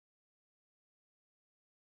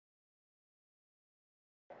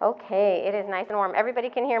Okay, it is nice and warm. Everybody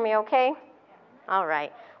can hear me okay? All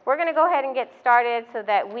right. We're going to go ahead and get started so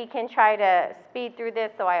that we can try to speed through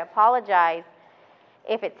this, so I apologize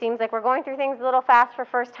if it seems like we're going through things a little fast for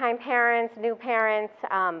first-time parents, new parents,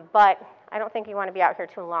 but I don't think you want to be out here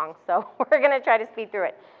too long, so we're going to try to speed through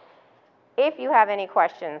it. If you have any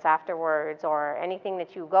questions afterwards or anything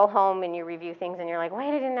that you go home and you review things and you're like, wait,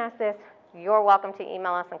 I didn't ask this, you're welcome to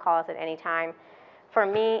email us and call us at any time. For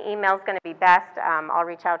me, email is going to be best. I'll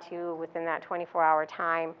reach out to you within that 24-hour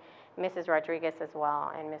time, Mrs. Rodriguez as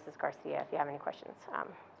well, and Mrs. Garcia if you have any questions.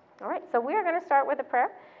 All right, so we are going to start with a prayer,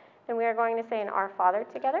 and we are going to say an Our Father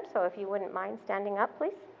together, so if you wouldn't mind standing up,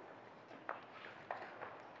 please.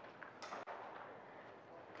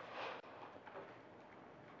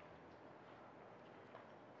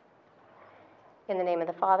 In the name of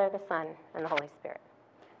the Father, the Son, and the Holy Spirit.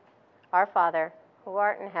 Our Father, who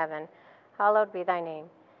art in heaven, hallowed be thy name.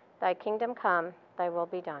 Thy kingdom come, thy will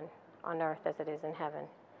be done, on earth as it is in heaven.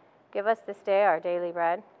 Give us this day our daily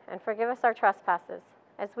bread, and forgive us our trespasses,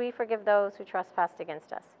 as we forgive those who trespass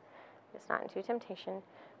against us. Lead us not into temptation,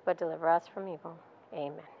 but deliver us from evil. Amen.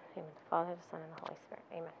 In the name of the Father, the Son, and the Holy Spirit.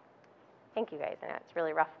 Amen. Thank you, guys. I know it's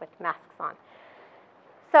really rough with masks on.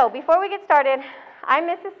 So before we get started, I'm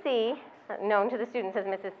Mrs. C, known to the students as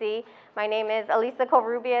Mrs. C. My name is Elisa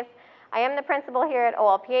Covarrubias. I am the principal here at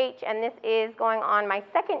OLPH, and this is going on my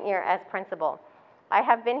second year as principal. I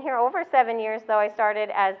have been here over 7 years, though I started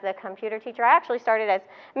as the computer teacher. I actually started as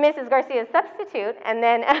Mrs. Garcia's substitute and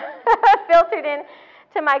then filtered in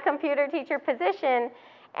to my computer teacher position,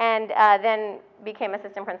 and then became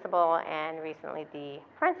assistant principal and recently the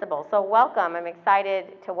principal. So welcome. I'm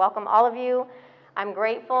excited to welcome all of you. I'm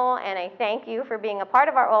grateful and I thank you for being a part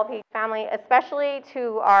of our OLPH family, especially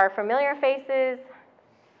to our familiar faces.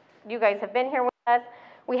 You guys have been here with us.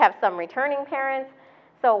 We have some returning parents.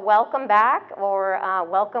 So welcome back, or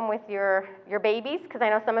welcome with your babies, because I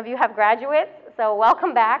know some of you have graduates. So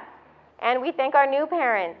welcome back. And we thank our new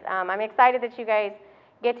parents. I'm excited that you guys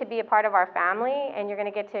get to be a part of our family, and you're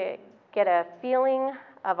going to get a feeling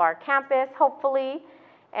of our campus, hopefully,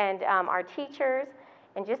 and our teachers,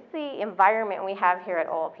 and just the environment we have here at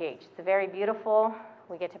OLPH. It's very beautiful.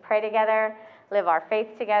 We get to pray together, live our faith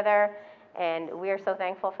together, and we are so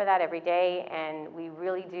thankful for that every day, and we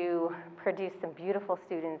really do produce some beautiful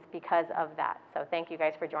students because of that. So thank you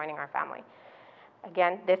guys for joining our family.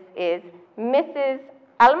 Again, this is Mrs.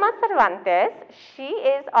 Alma Cervantes. She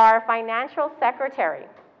is our financial secretary.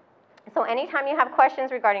 So anytime you have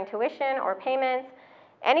questions regarding tuition or payments,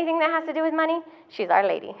 anything that has to do with money, she's our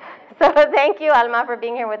lady. So thank you, Alma, for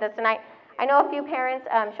being here with us tonight. I know a few parents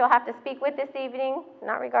she'll have to speak with this evening,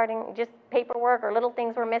 not regarding just paperwork or little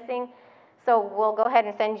things we're missing. So we'll go ahead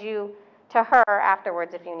and send you to her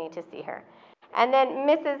afterwards if you need to see her. And then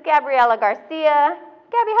Mrs. Gabriela Garcia.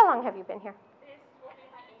 Gabby, how long have you been here?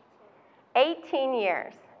 18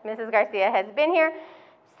 years. Mrs. Garcia has been here.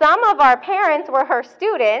 Some of our parents were her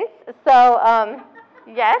students, so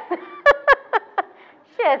yes.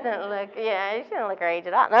 She doesn't look her age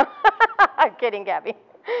at all. No, I'm kidding, Gabby.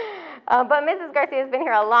 But Mrs. Garcia has been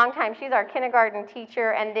here a long time. She's our kindergarten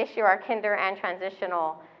teacher, and this year our kinder and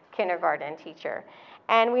transitional kindergarten teacher.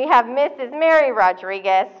 And we have Mrs. Mary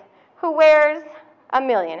Rodriguez, who wears a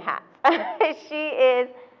million hats. She is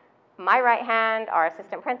my right hand, our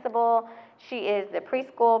assistant principal. She is the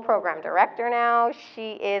preschool program director now.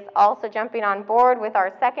 She is also jumping on board with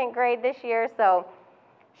our second grade this year, so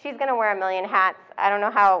she's going to wear a million hats. I don't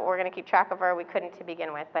know how we're going to keep track of her. We couldn't to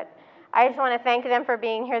begin with, but I just want to thank them for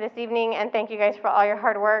being here this evening, and thank you guys for all your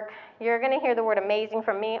hard work. You're going to hear the word amazing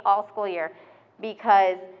from me all school year,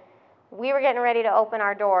 because we were getting ready to open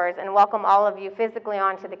our doors and welcome all of you physically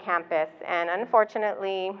onto the campus, and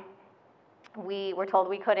unfortunately, we were told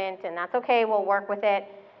we couldn't, and that's okay, we'll work with it.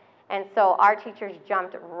 And so our teachers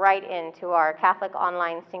jumped right into our Catholic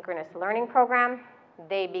Online Synchronous Learning program.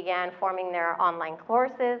 They began forming their online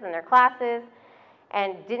courses and their classes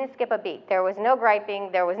and didn't skip a beat. There was no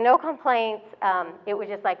griping, there was no complaints. It was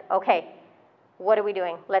just like, okay, what are we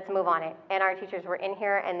doing? Let's move on it. And our teachers were in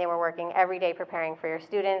here and they were working every day preparing for your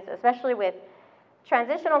students, especially with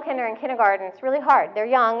transitional kinder and kindergarten. It's really hard. They're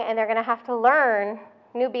young and they're going to have to learn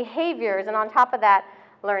new behaviors, and on top of that,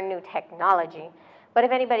 learn new technology. But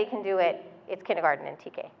if anybody can do it, it's kindergarten and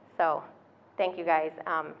TK. So thank you guys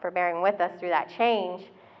for bearing with us through that change.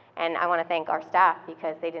 And I want to thank our staff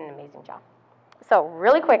because they did an amazing job. So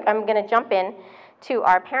really quick, I'm going to jump in to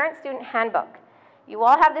our parent-student handbook. You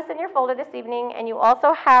all have this in your folder this evening, and you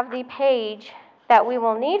also have the page that we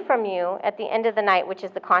will need from you at the end of the night, which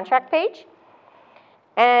is the contract page.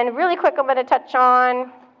 And really quick, I'm going to touch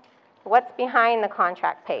on what's behind the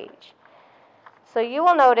contract page. So you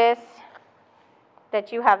will notice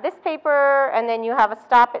that you have this paper, and then you have a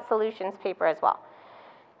Stop It Solutions paper as well.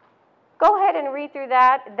 Go ahead and read through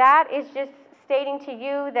that. That is just stating to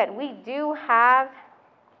you that we do have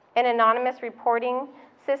an anonymous reporting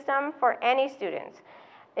system for any students.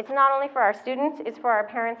 It's not only for our students, it's for our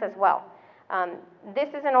parents as well. This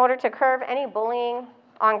is in order to curb any bullying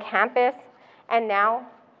on campus, and now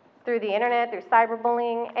through the internet, through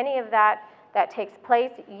cyberbullying, any of that that takes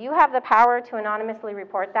place, you have the power to anonymously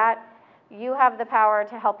report that. You have the power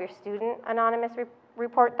to help your student anonymously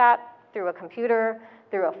report that through a computer,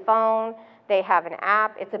 through a phone. They have an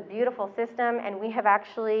app. It's a beautiful system, and we have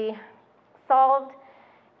actually solved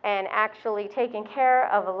and actually taken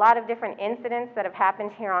care of a lot of different incidents that have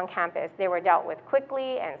happened here on campus. They were dealt with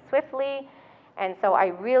quickly and swiftly, and so I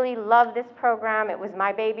really love this program. It was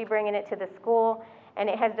my baby bringing it to the school, and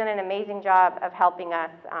it has done an amazing job of helping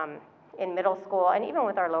us in middle school and even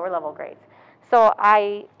with our lower level grades. So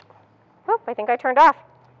I think I turned off.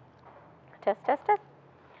 Test, test, test.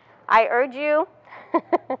 I urge you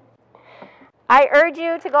to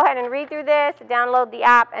go ahead and read through this, download the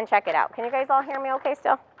app, and check it out. Can you guys all hear me okay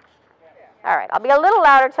still? All right, I'll be a little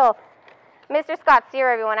louder till Mr. Scott Sear,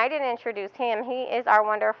 everyone. I didn't introduce him. He is our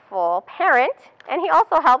wonderful parent, and he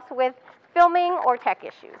also helps with filming or tech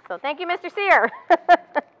issues. So thank you, Mr. Sear.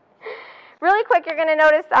 Really quick, you're going to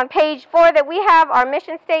notice on page 4 that we have our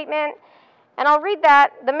mission statement, and I'll read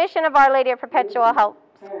that. The mission of Our Lady of Perpetual Help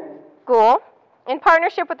School, in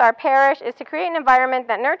partnership with our parish, is to create an environment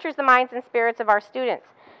that nurtures the minds and spirits of our students,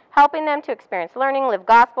 helping them to experience learning, live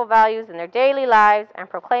gospel values in their daily lives, and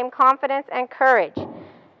proclaim confidence and courage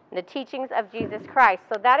in the teachings of Jesus Christ.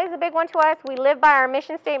 So that is a big one to us. We live by our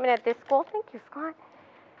mission statement at this school. Thank you, Scott.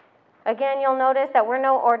 Again, you'll notice that we're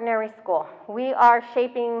no ordinary school. We are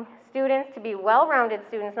shaping students to be well-rounded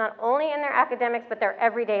students, not only in their academics, but their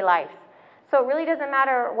everyday lives. So it really doesn't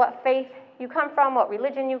matter what faith you come from, what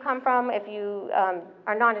religion you come from, if you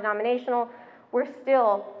are non-denominational, we're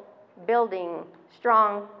still building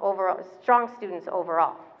strong students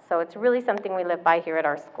overall. So it's really something we live by here at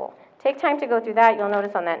our school. Take time to go through that. You'll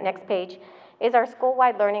notice on that next page is our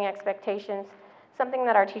school-wide learning expectations, something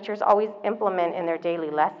that our teachers always implement in their daily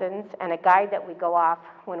lessons, and a guide that we go off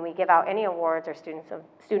when we give out any awards or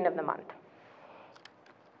Student of the Month.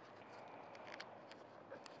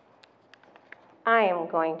 I am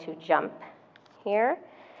going to jump here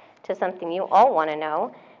to something you all want to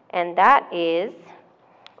know, and that is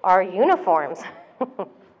our uniforms.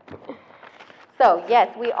 So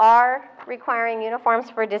yes, we are requiring uniforms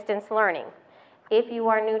for distance learning. If you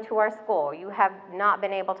are new to our school, you have not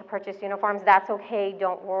been able to purchase uniforms, that's okay,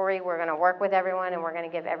 don't worry. We're going to work with everyone, and we're going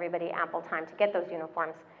to give everybody ample time to get those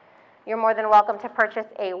uniforms. You're more than welcome to purchase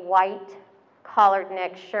a white collared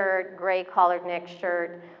neck shirt, gray collared neck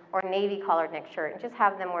shirt, or navy collared neck shirt, and just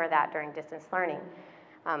have them wear that during distance learning.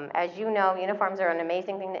 As you know, uniforms are an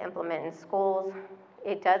amazing thing to implement in schools.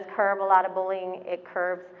 It does curb a lot of bullying. It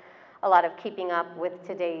curbs a lot of keeping up with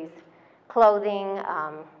today's clothing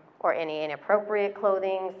or any inappropriate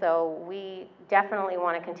clothing, so we definitely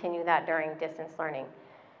want to continue that during distance learning.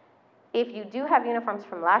 If you do have uniforms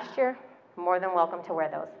from last year, more than welcome to wear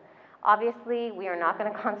those. Obviously, we are not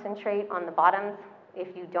going to concentrate on the bottoms.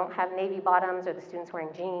 If you don't have navy bottoms or the students wearing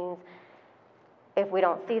jeans, if we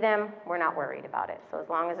don't see them, we're not worried about it. So as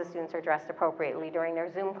long as the students are dressed appropriately during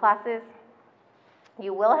their Zoom classes,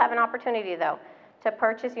 you will have an opportunity, though, to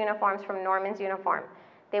purchase uniforms from Norman's Uniform.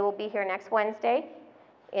 They will be here next Wednesday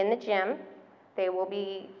in the gym. They will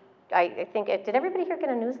be, I think, did everybody here get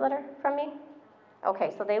a newsletter from me?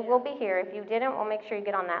 Okay, so they will be here. If you didn't, we'll make sure you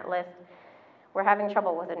get on that list. We're having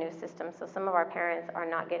trouble with the new system, so some of our parents are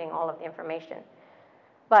not getting all of the information.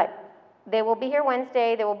 But they will be here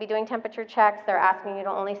Wednesday. They will be doing temperature checks. They're asking you to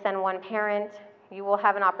only send one parent. You will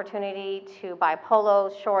have an opportunity to buy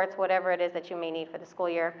polos, shorts, whatever it is that you may need for the school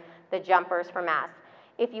year, the jumpers for mass.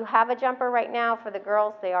 If you have a jumper right now for the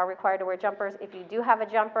girls, they are required to wear jumpers. If you do have a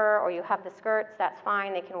jumper or you have the skirts, that's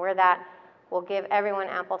fine. They can wear that. We'll give everyone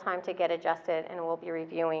ample time to get adjusted, and we'll be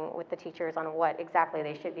reviewing with the teachers on what exactly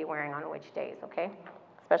they should be wearing on which days, okay?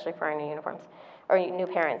 Especially for our new uniforms or new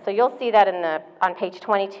parents. So you'll see that on page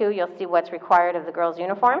 22, you'll see what's required of the girls'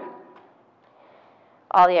 uniform,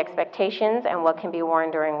 all the expectations, and what can be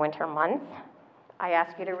worn during winter months. I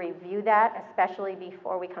ask you to review that, especially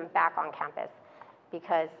before we come back on campus,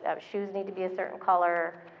 because shoes need to be a certain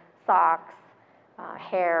color, socks,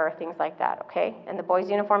 hair, things like that, okay? And the boys'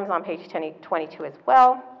 uniforms on page 22 as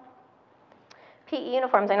well. PE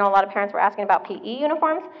uniforms, I know a lot of parents were asking about PE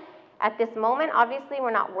uniforms. At this moment, obviously,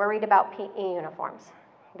 we're not worried about PE uniforms.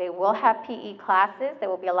 They will have PE classes. There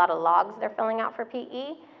will be a lot of logs they're filling out for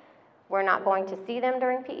PE. We're not going to see them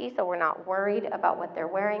during PE, so we're not worried about what they're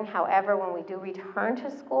wearing. However, when we do return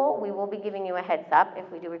to school, we will be giving you a heads up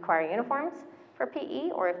if we do require uniforms for PE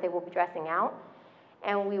or if they will be dressing out.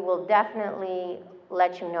 And we will definitely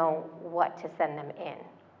let you know what to send them in.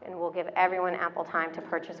 And we'll give everyone ample time to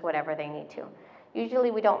purchase whatever they need to.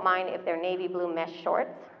 Usually we don't mind if they're navy blue mesh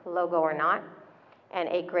shorts, logo or not, and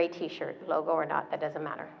a gray t-shirt, logo or not, that doesn't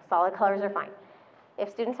matter. Solid colors are fine. If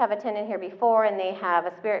students have attended here before and they have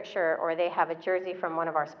a Spirit shirt or they have a jersey from one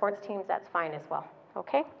of our sports teams, that's fine as well,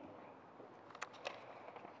 okay?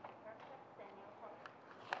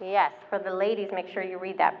 Yes, for the ladies, make sure you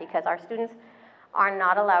read that because our students are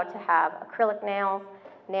not allowed to have acrylic nails,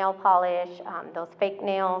 nail polish, those fake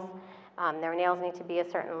nails. Their nails need to be a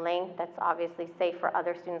certain length. That's obviously safe for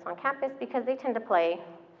other students on campus because they tend to play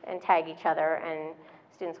and tag each other and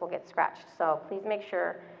students will get scratched. So please make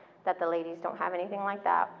sure that the ladies don't have anything like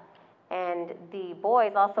that. And the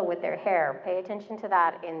boys also with their hair, pay attention to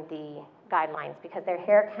that in the guidelines because their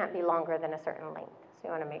hair can't be longer than a certain length. So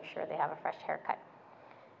you want to make sure they have a fresh haircut.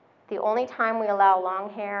 The only time we allow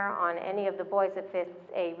long hair on any of the boys if it's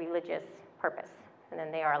a religious purpose, and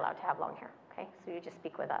then they are allowed to have long hair, okay? So you just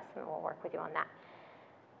speak with us and we'll work with you on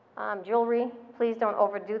that. Jewelry, please don't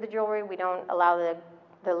overdo the jewelry. We don't allow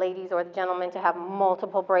the ladies or the gentlemen to have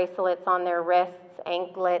multiple bracelets on their wrists,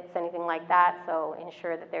 anklets, anything like that, so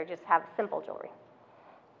ensure that they just have simple jewelry.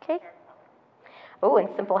 Okay? Oh, and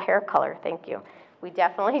simple hair color, thank you. We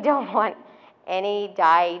definitely don't want any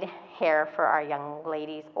dyed hair for our young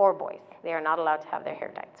ladies or boys. They are not allowed to have their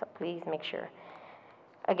hair dyed, so please make sure.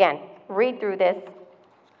 Again, read through this.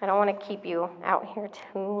 I don't want to keep you out here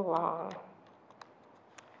too long.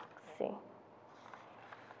 Let's see.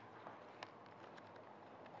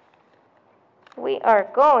 We are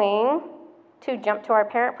going to jump to our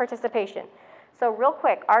parent participation. So real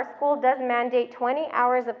quick, our school does mandate 20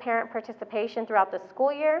 hours of parent participation throughout the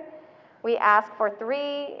school year. We ask for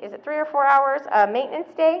 3 or 4 hours maintenance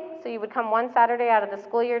day? So you would come one Saturday out of the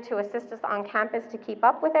school year to assist us on campus to keep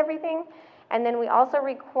up with everything. And then we also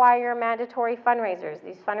require mandatory fundraisers.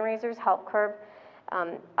 These fundraisers help curb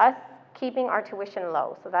us keeping our tuition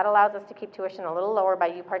low. So that allows us to keep tuition a little lower by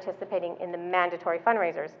you participating in the mandatory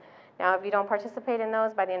fundraisers. Now, if you don't participate in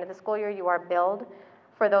those, by the end of the school year, you are billed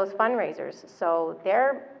for those fundraisers. So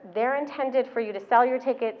they're intended for you to sell your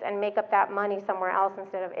tickets and make up that money somewhere else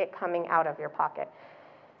instead of it coming out of your pocket.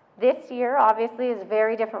 This year, obviously, is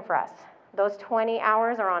very different for us. Those 20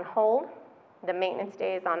 hours are on hold. The maintenance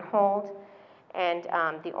day is on hold. And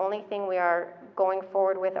the only thing we are going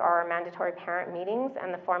forward with are our mandatory parent meetings,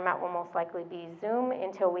 and the format will most likely be Zoom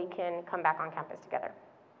until we can come back on campus together.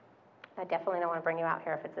 I definitely don't want to bring you out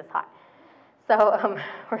here if it's this hot. So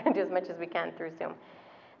we're going to do as much as we can through Zoom.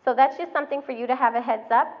 So that's just something for you to have a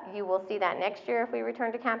heads up. You will see that next year if we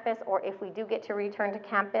return to campus, or if we do get to return to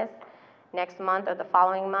campus next month or the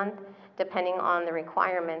following month, depending on the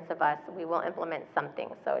requirements of us, we will implement something.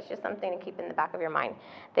 So it's just something to keep in the back of your mind.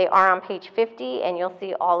 They are on page 50, and you'll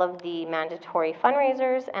see all of the mandatory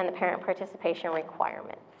fundraisers and the parent participation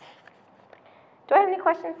requirements. Do I have any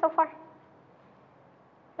questions so far?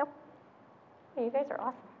 Nope. You guys are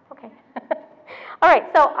awesome. Okay. All right,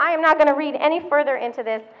 so I am not going to read any further into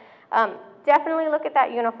this. Definitely look at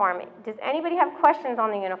that uniform. Does anybody have questions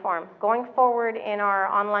on the uniform going forward in our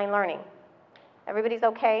online learning? Everybody's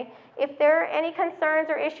okay? If there are any concerns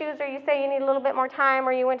or issues, or you say you need a little bit more time,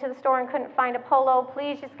 or you went to the store and couldn't find a polo,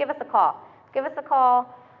 please just give us a call. Give us a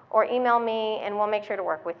call or email me, and we'll make sure to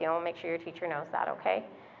work with you. We'll make sure your teacher knows that, okay?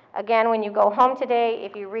 Again, when you go home today,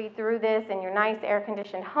 if you read through this in your nice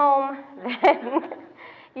air-conditioned home, then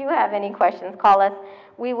you have any questions, call us.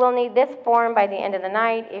 We will need this form by the end of the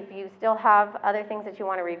night. If you still have other things that you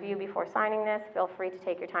want to review before signing this, feel free to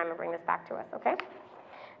take your time and bring this back to us, okay?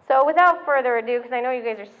 So without further ado, because I know you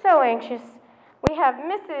guys are so anxious, we have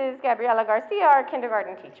Mrs. Gabriela Garcia, our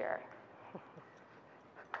kindergarten teacher.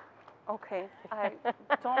 Okay,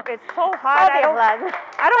 it's so hot. I don't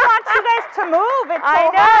want you guys to move. It's so I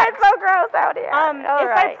know, hot. it's so gross out here.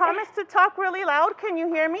 I promise to talk really loud, can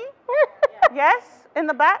you hear me? Yes? In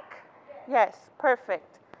the back? Yes,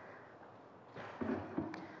 perfect.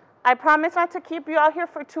 I promise not to keep you out here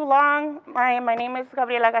for too long. My name is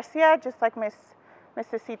Gabriela Garcia, just like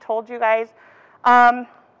Mrs. C told you guys.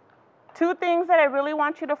 2 things that I really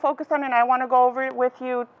want you to focus on, and I want to go over it with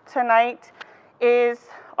you tonight, is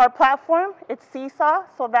our platform. It's Seesaw,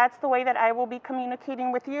 so that's the way that I will be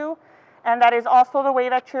communicating with you, and that is also the way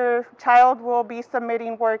that your child will be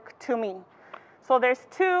submitting work to me. So there's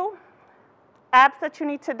 2 apps that you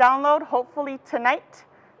need to download, hopefully tonight.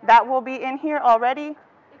 That will be in here already.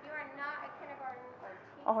 If you are not a kindergarten or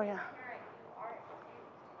oh, yeah. parent, you are able to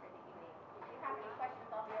participate in the evening.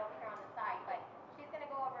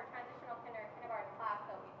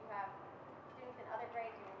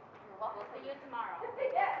 We'll see you tomorrow.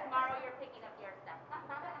 Tomorrow you're picking up your stuff.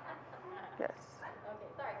 Yes. Okay,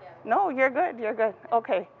 sorry, Gavin. No, you're good. You're good.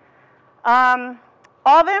 Okay.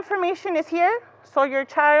 All the information is here. So your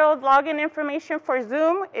child's login information for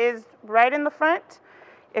Zoom is right in the front.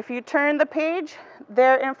 If you turn the page,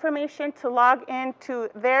 their information to log into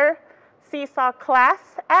their Seesaw class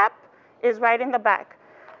app is right in the back.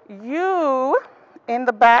 You, in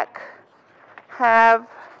the back, have,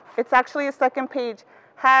 it's actually a second page,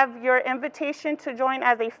 have your invitation to join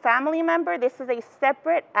as a family member. This is a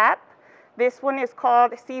separate app. This one is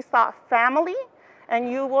called Seesaw Family, and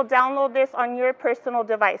you will download this on your personal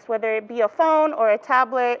device, whether it be a phone or a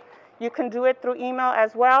tablet. You can do it through email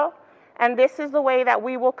as well. And this is the way that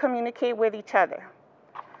we will communicate with each other.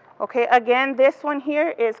 Okay, again, this one here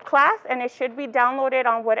is class, and it should be downloaded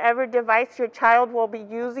on whatever device your child will be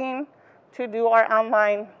using to do our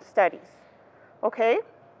online studies. Okay?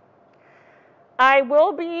 I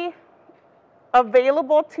will be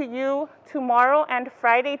available to you tomorrow and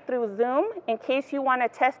Friday through Zoom in case you want to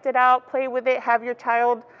test it out, play with it, have your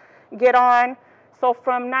child get on. So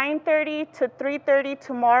from 9:30 to 3:30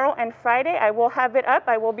 tomorrow and Friday, I will have it up.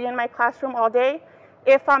 I will be in my classroom all day.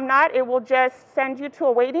 If I'm not, it will just send you to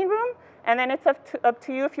a waiting room, and then it's up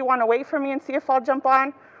to you if you want to wait for me and see if I'll jump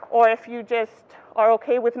on, or if you just are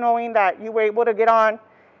okay with knowing that you were able to get on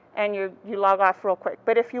and you log off real quick.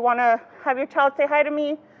 But if you want to have your child say hi to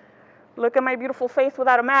me, look at my beautiful face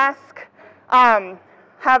without a mask,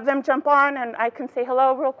 have them jump on and I can say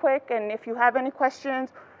hello real quick. And if you have any questions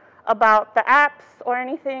about the apps or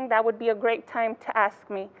anything, that would be a great time to ask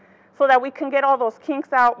me so that we can get all those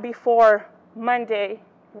kinks out before Monday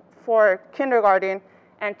for kindergarten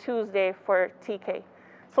and Tuesday for TK.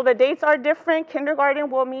 So the dates are different. Kindergarten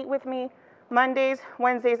will meet with me Mondays,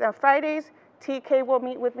 Wednesdays, and Fridays. TK will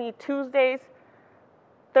meet with me Tuesdays,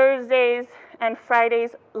 Thursdays, and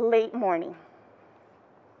Fridays late morning.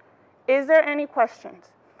 Is there any questions?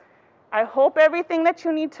 I hope everything that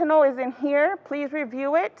you need to know is in here. Please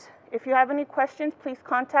review it. If you have any questions, please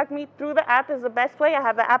contact me through the app is the best way. I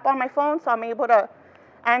have the app on my phone, so I'm able to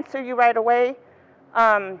answer you right away.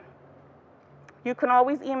 You can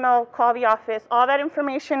always email, call the office. All that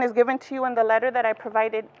information is given to you in the letter that I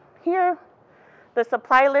provided here. The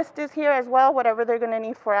supply list is here as well, whatever they're going to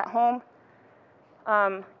need for at home.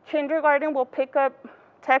 Kindergarten will pick up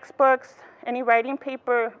textbooks, any writing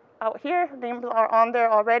paper out here. Names are on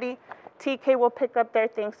there already. TK will pick up their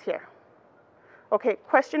things here. Okay,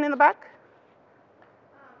 question in the back?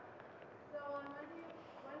 So on Monday,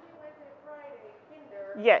 Wednesday, Friday,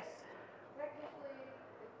 kinder. Yes. Technically,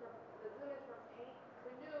 the Zoom is from 8 to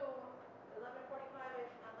noon,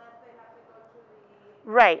 11:45-ish, unless they have to go to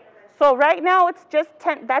the... Right. So right now it's just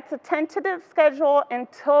that's a tentative schedule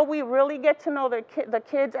until we really get to know the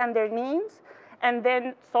kids and their needs. And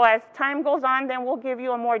then, so as time goes on, then we'll give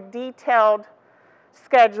you a more detailed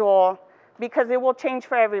schedule because it will change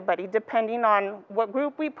for everybody depending on what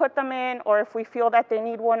group we put them in, or if we feel that they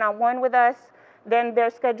need one-on-one with us, then their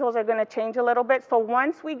schedules are going to change a little bit. So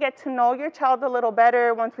once we get to know your child a little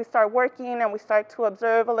better, once we start working and we start to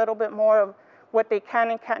observe a little bit more of what they can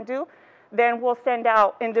and can't do, then we'll send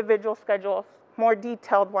out individual schedules, more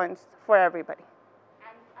detailed ones for everybody.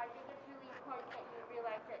 And I think it's really important that you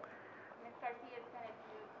realize that Ms. Garcia is going to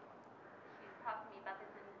do, she's talked to me about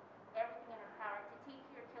this, and everything in her power to teach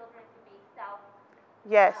your children to be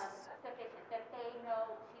Yes. sufficient, that they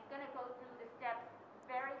know she's going to go through the steps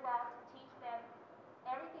very well to teach them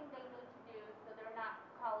everything they need to do so they're not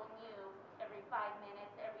calling you every 5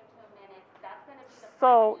 minutes, every 2 minutes. That's going to be the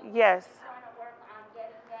So, yes. She's going to work on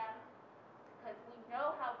getting them, because we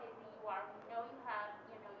know how busy you are. We know you have,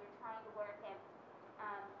 you're trying to work, and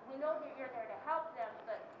we know that you're there to help them,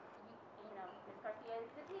 but, Ms. Garcia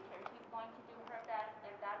is the teacher. She's going to do her best,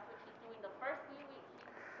 and that's what she's doing the first few weeks.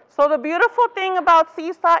 So the beautiful thing about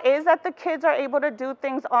Seesaw is that the kids are able to do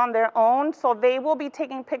things on their own. So they will be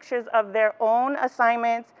taking pictures of their own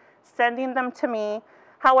assignments, sending them to me.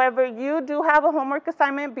 However, you do have a homework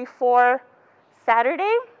assignment before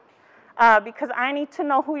Saturday because I need to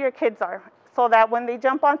know who your kids are so that when they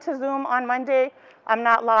jump onto Zoom on Monday, I'm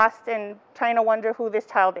not lost and trying to wonder who this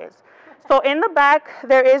child is. So in the back,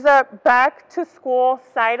 there is a back to school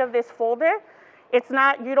side of this folder. It's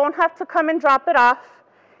not, you don't have to come and drop it off.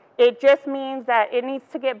 It just means that it needs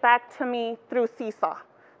to get back to me through Seesaw.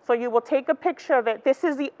 So you will take a picture of it. This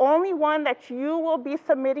is the only one that you will be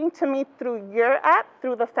submitting to me through your app,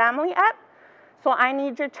 through the family app. So I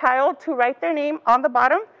need your child to write their name on the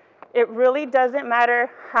bottom. It really doesn't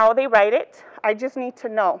matter how they write it. I just need to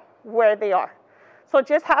know where they are. So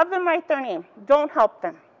just have them write their name. Don't help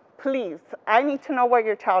them, please. I need to know where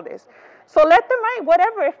your child is. So let them write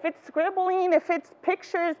whatever. If it's scribbling, if it's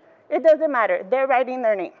pictures, it doesn't matter. They're writing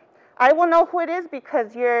their name. I will know who it is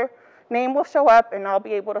because your name will show up and I'll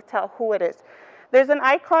be able to tell who it is. There's an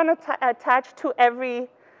icon attached to every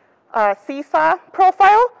Seesaw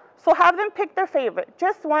profile, so have them pick their favorite,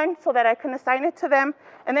 just one so that I can assign it to them,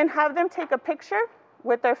 and then have them take a picture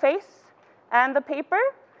with their face and the paper,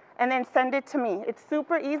 and then send it to me. It's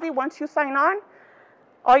super easy. Once you sign on,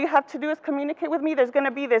 all you have to do is communicate with me. There's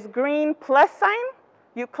gonna be this green plus sign.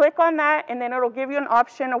 You click on that, and then it'll give you an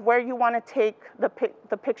option of where you wanna take the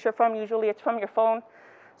picture from. Usually it's from your phone.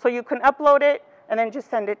 So you can upload it, and then just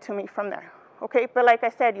send it to me from there, okay? But like I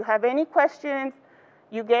said, you have any questions,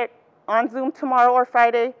 you get on Zoom tomorrow or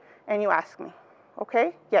Friday, and you ask me,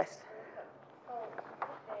 okay? Yes?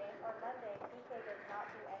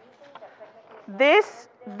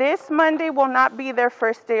 This Monday will not be their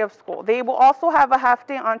first day of school. They will also have a half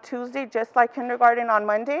day on Tuesday, just like kindergarten on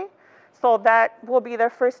Monday. So that will be their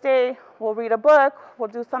first day. We'll read a book, we'll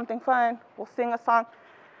do something fun, we'll sing a song.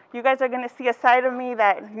 You guys are gonna see a side of me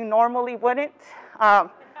that you normally wouldn't.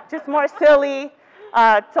 Just more silly.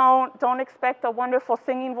 Don't expect a wonderful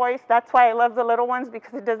singing voice. That's why I love the little ones,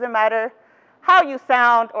 because it doesn't matter how you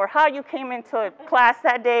sound or how you came into class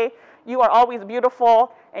that day. You are always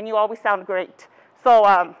beautiful and you always sound great.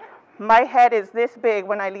 So my head is this big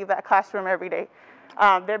when I leave that classroom every day.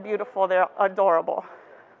 They're beautiful, they're adorable.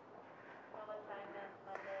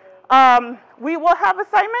 We will have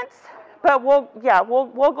assignments, but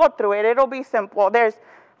we'll go through it. It'll be simple.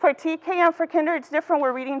 For TK and for kinder, it's different.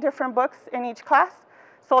 We're reading different books in each class.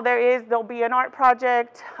 So there'll be an art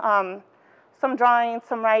project, some drawing,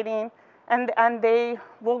 some writing, and they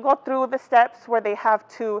will go through the steps where they have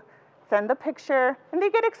to send the picture, and they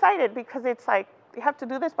get excited because it's like they have to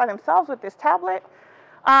do this by themselves with this tablet.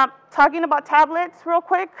 Talking about tablets real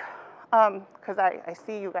quick, because I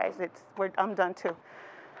see you guys, I'm done too.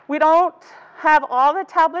 We don't have all the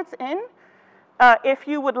tablets in. If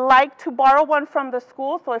you would like to borrow one from the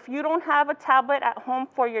school, so if you don't have a tablet at home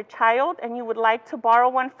for your child and you would like to borrow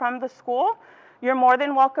one from the school, you're more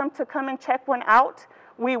than welcome to come and check one out.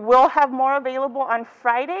 We will have more available on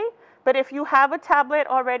Friday, but if you have a tablet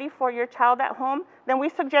already for your child at home, then we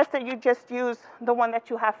suggest that you just use the one that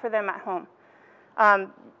you have for them at home.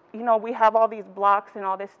 You know, we have all these blocks and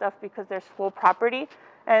all this stuff because they're school property.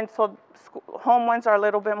 And so home ones are a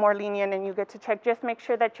little bit more lenient and you get to check. Just make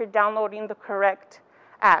sure that you're downloading the correct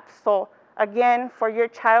app. So again, for your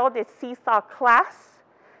child, it's Seesaw Class,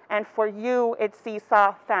 and for you, it's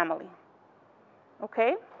Seesaw Family.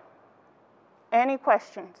 Okay? Any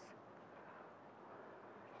questions?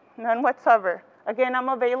 None whatsoever. Again, I'm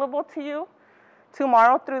available to you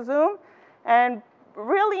tomorrow through Zoom, and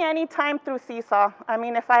really any time through Seesaw. I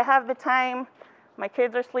mean, if I have the time, my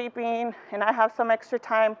kids are sleeping, and I have some extra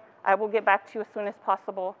time, I will get back to you as soon as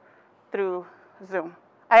possible through Zoom.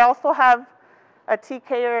 I also have a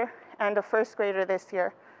TKer and a first grader this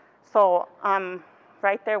year, so I'm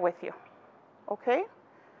right there with you. Okay?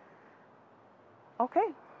 Okay,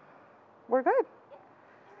 we're good.